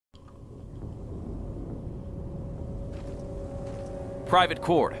Private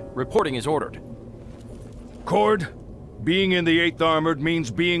Cord, reporting is ordered. Cord, being in the 8th Armored means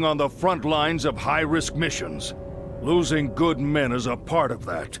being on the front lines of high-risk missions. Losing good men is a part of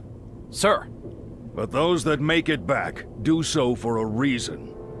that. Sir. But those that make it back do so for a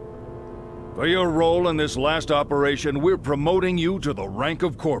reason. For your role in this last operation, we're promoting you to the rank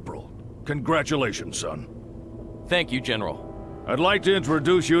of Corporal. Congratulations, son. Thank you, General. I'd like to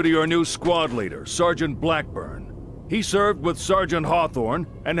introduce you to your new squad leader, Sergeant Blackburn. He served with Sergeant Hawthorne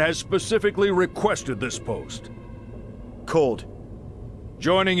and has specifically requested this post. Called.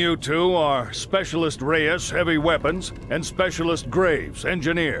 Joining you two are Specialist Reyes, Heavy Weapons, and Specialist Graves,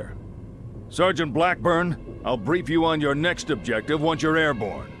 Engineer. Sergeant Blackburn, I'll brief you on your next objective once you're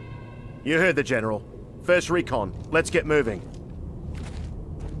airborne. You heard the General. First recon. Let's get moving.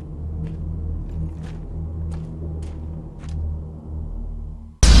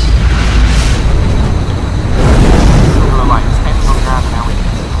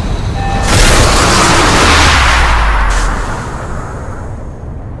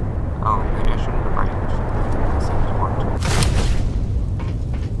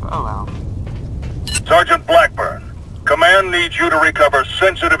 Sergeant Blackburn, Command needs you to recover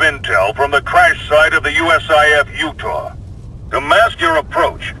sensitive intel from the crash site of the USIF Utah. To mask your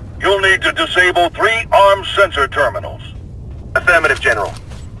approach, you'll need to disable 3 armed sensor terminals. Affirmative, General.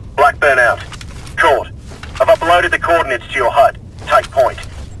 Blackburn out. Court, I've uploaded the coordinates to your HUD. Take point.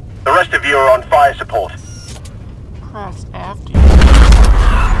 The rest of you are on fire support. Press after you.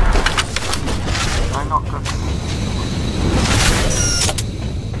 I'm not good.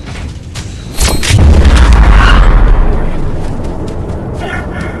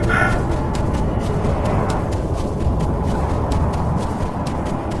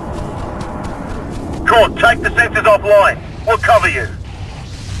 Court, take the sensors offline. We'll cover you.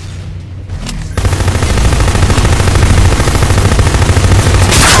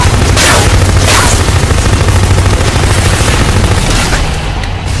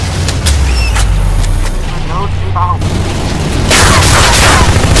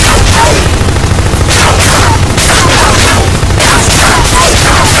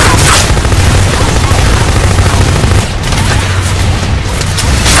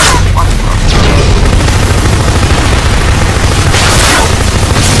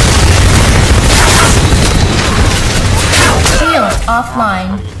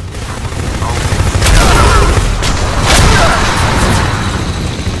 Offline.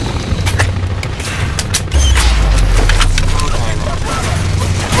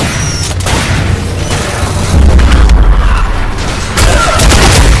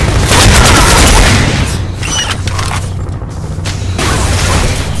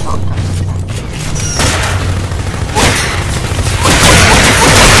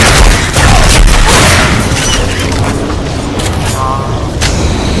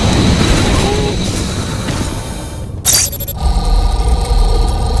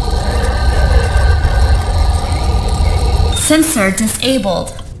 Sensor disabled.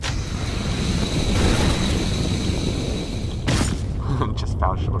 Just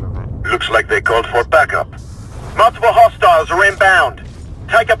fell short of it. Looks like they called for backup. Multiple hostiles are inbound.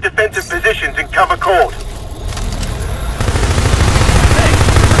 Take up defensive positions and cover court.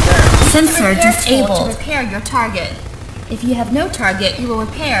 Sensor disabled. To repair your target. If you have no target, you will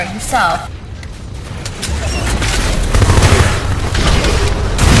repair yourself.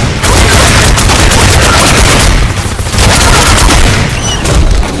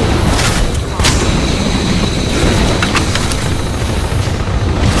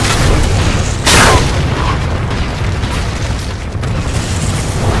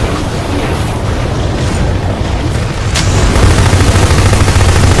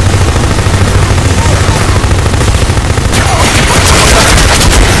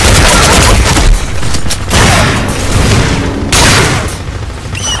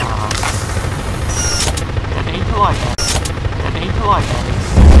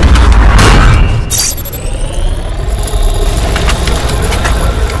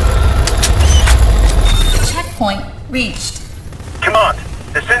 Checkpoint reached. Command,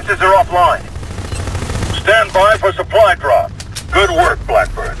 the sensors are offline. Stand by for supply drop. Good work,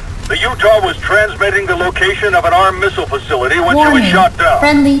 Blackburn. The Utah was transmitting the location of an armed missile facility when she was shot down.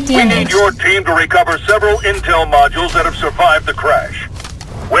 Friendly We damage. need your team to recover several intel modules that have survived the crash.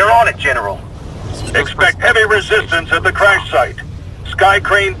 We're on it, General. Expect heavy resistance at the crash site. Sky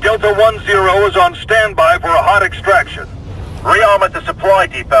Crane Delta 10 is on standby for a hot extraction. Rearm at the supply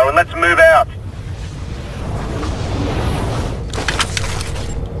depot and let's move out.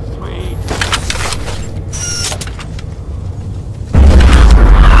 Sweet.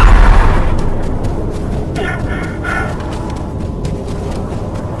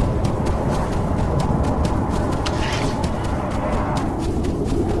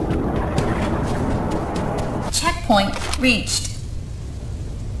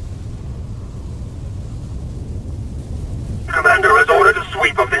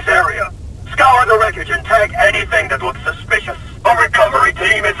 Tag anything that looks suspicious. A recovery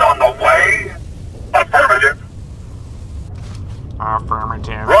team is on the way. Affirmative.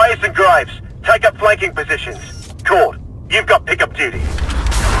 Affirmative. Reyes and Grimes, take up flanking positions. Cord, you've got pickup duty.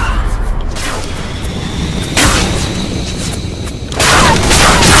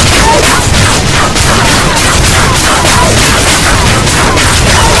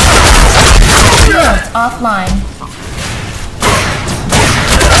 Shields offline.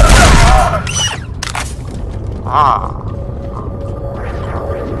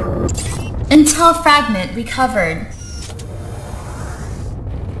 Intel fragment recovered.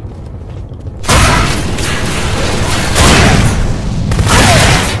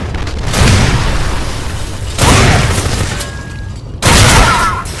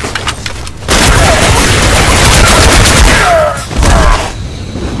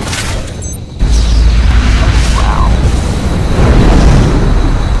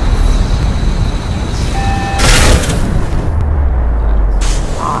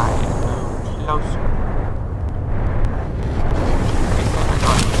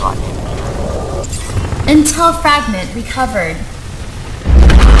 Intel fragment recovered.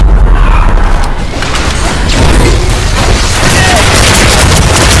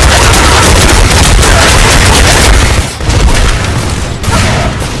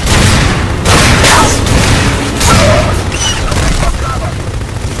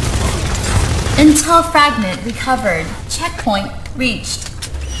 Intel fragment recovered. Checkpoint reached.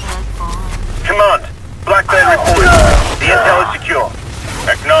 Command, Black Bear reporting. The intel is secure.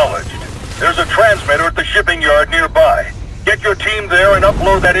 Acknowledged. There's a transmitter at the shipping yard nearby. Get your team there and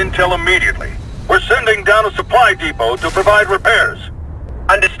upload that intel immediately. We're sending down a supply depot to provide repairs.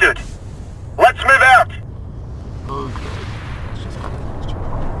 Understood. Let's move out. Okay. Let's just go to the next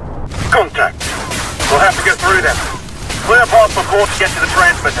checkpoint. Contact. We'll have to get through them. Clear a path for Cord to get to the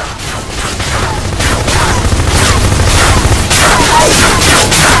transmitter.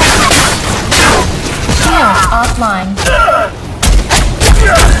 Shields offline.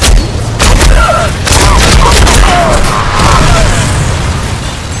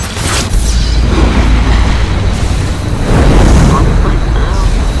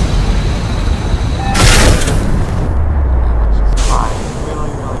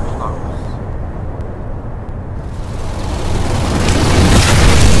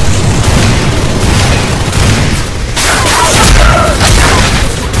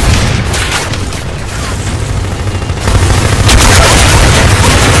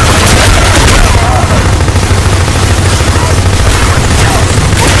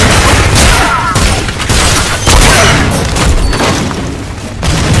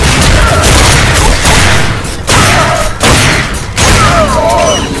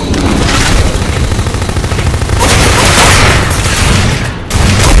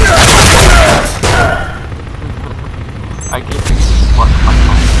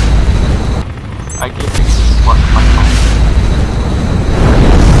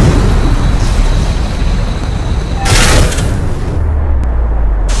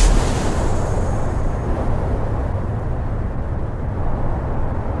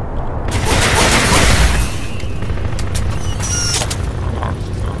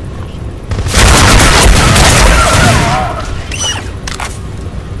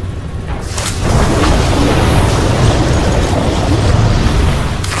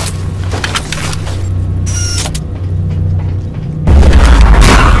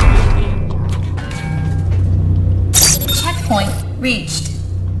 Reached.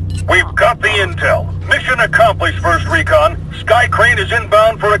 We've got the intel. Mission accomplished, First Recon. Sky Crane is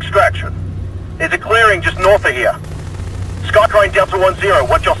inbound for extraction. There's a clearing just north of here. Skycrine Delta 10,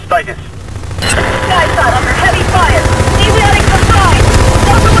 what's your status? Skyside under heavy fire. Deviating supply.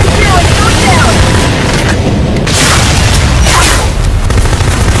 Delta 10 is going down.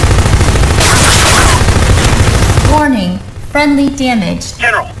 Warning. Friendly damage.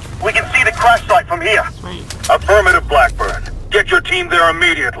 General, we can see the crash site from here. Affirmative, Blackburn. Get your team there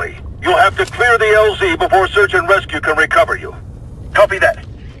immediately. You'll have to clear the LZ before search and rescue can recover you. Copy that.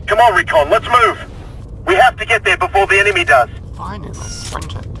 Come on, Recon, let's move. We have to get there before the enemy does. Fine, let's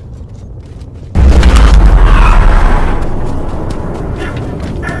sprint it.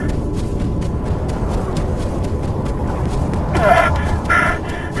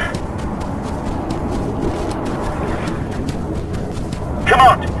 Come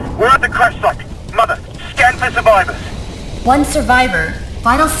on, we're at the crash site. Mother, scan for survivors. One survivor.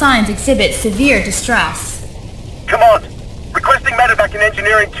 Vital signs exhibit severe distress. Come on, requesting medevac and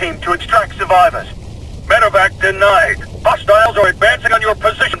engineering team to extract survivors. Medevac denied. Hostiles are advancing on your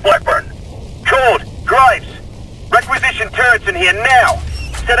position, Blackburn. Cord, Graves, requisition turrets in here now.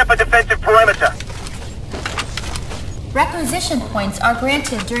 Set up a defensive perimeter. Requisition points are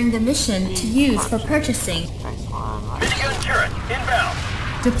granted during the mission to use for purchasing. Nice one. Right. Minigun turret inbound.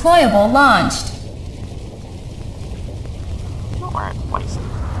 Deployable launched. Where it placed.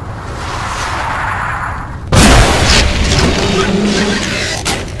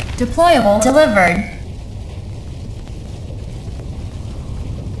 Deployable delivered.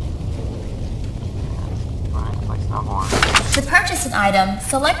 Right, place no more. To purchase an item,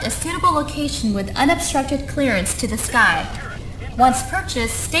 select a suitable location with unobstructed clearance to the sky. Once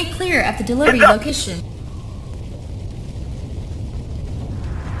purchased, stay clear of the delivery location.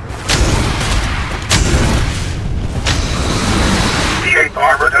 The 8th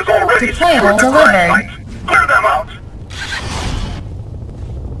Armored has already Deployable secured the delivered. crash sites. Clear them out.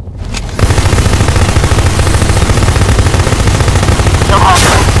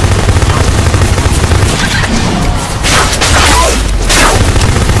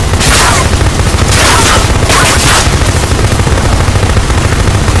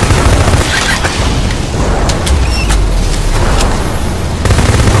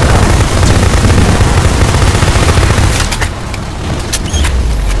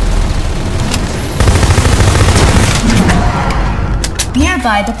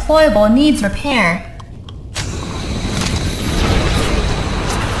 Nearby deployable needs repair.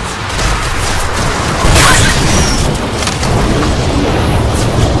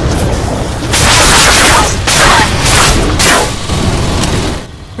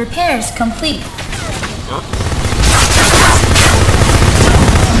 Repairs complete.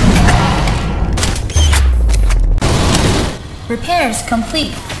 Repairs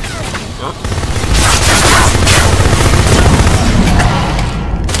complete.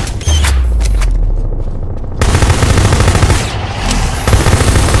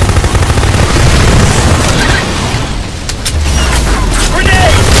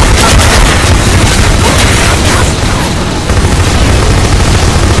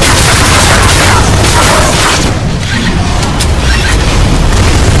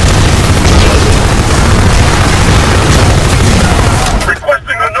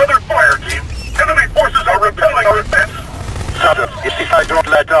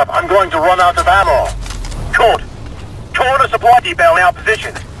 I'm going to run out of ammo. Code. Torn a supply depot in our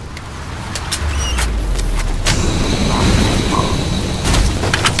position.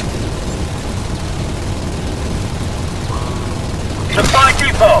 Supply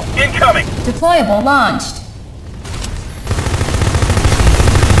depot incoming. Deployable launched.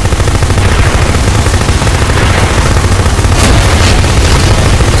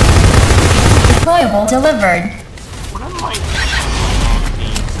 Deployable delivered. What am I?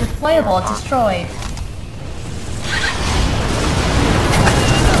 Deployable destroyed.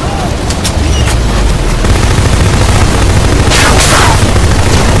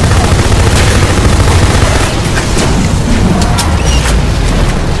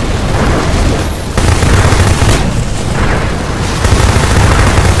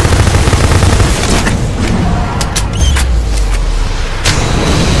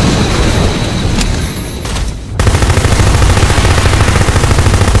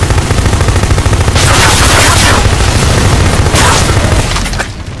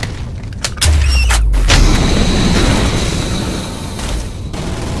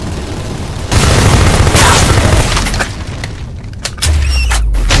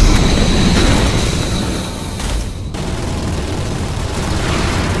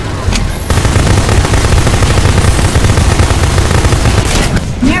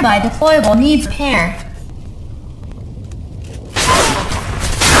 Nearby deployable needs repair.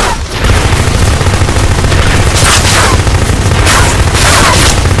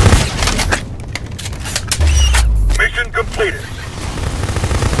 Mission completed.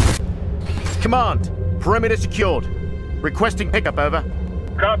 Command, perimeter secured. Requesting pickup, over.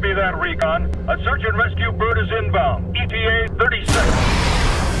 Copy that, Recon. A search and rescue bird is inbound. ETA 30 seconds.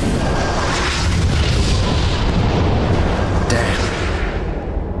 Damn.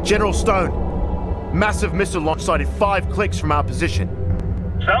 General Stone, massive missile launch sighted 5 clicks from our position.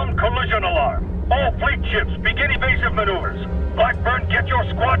 Sound collision alarm. All fleet ships begin evasive maneuvers. Blackburn, get your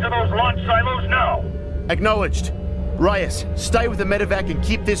squad to those launch silos now. Acknowledged. Reyes, stay with the medevac and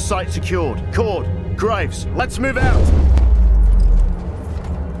keep this site secured. Cord, Graves, let's move out.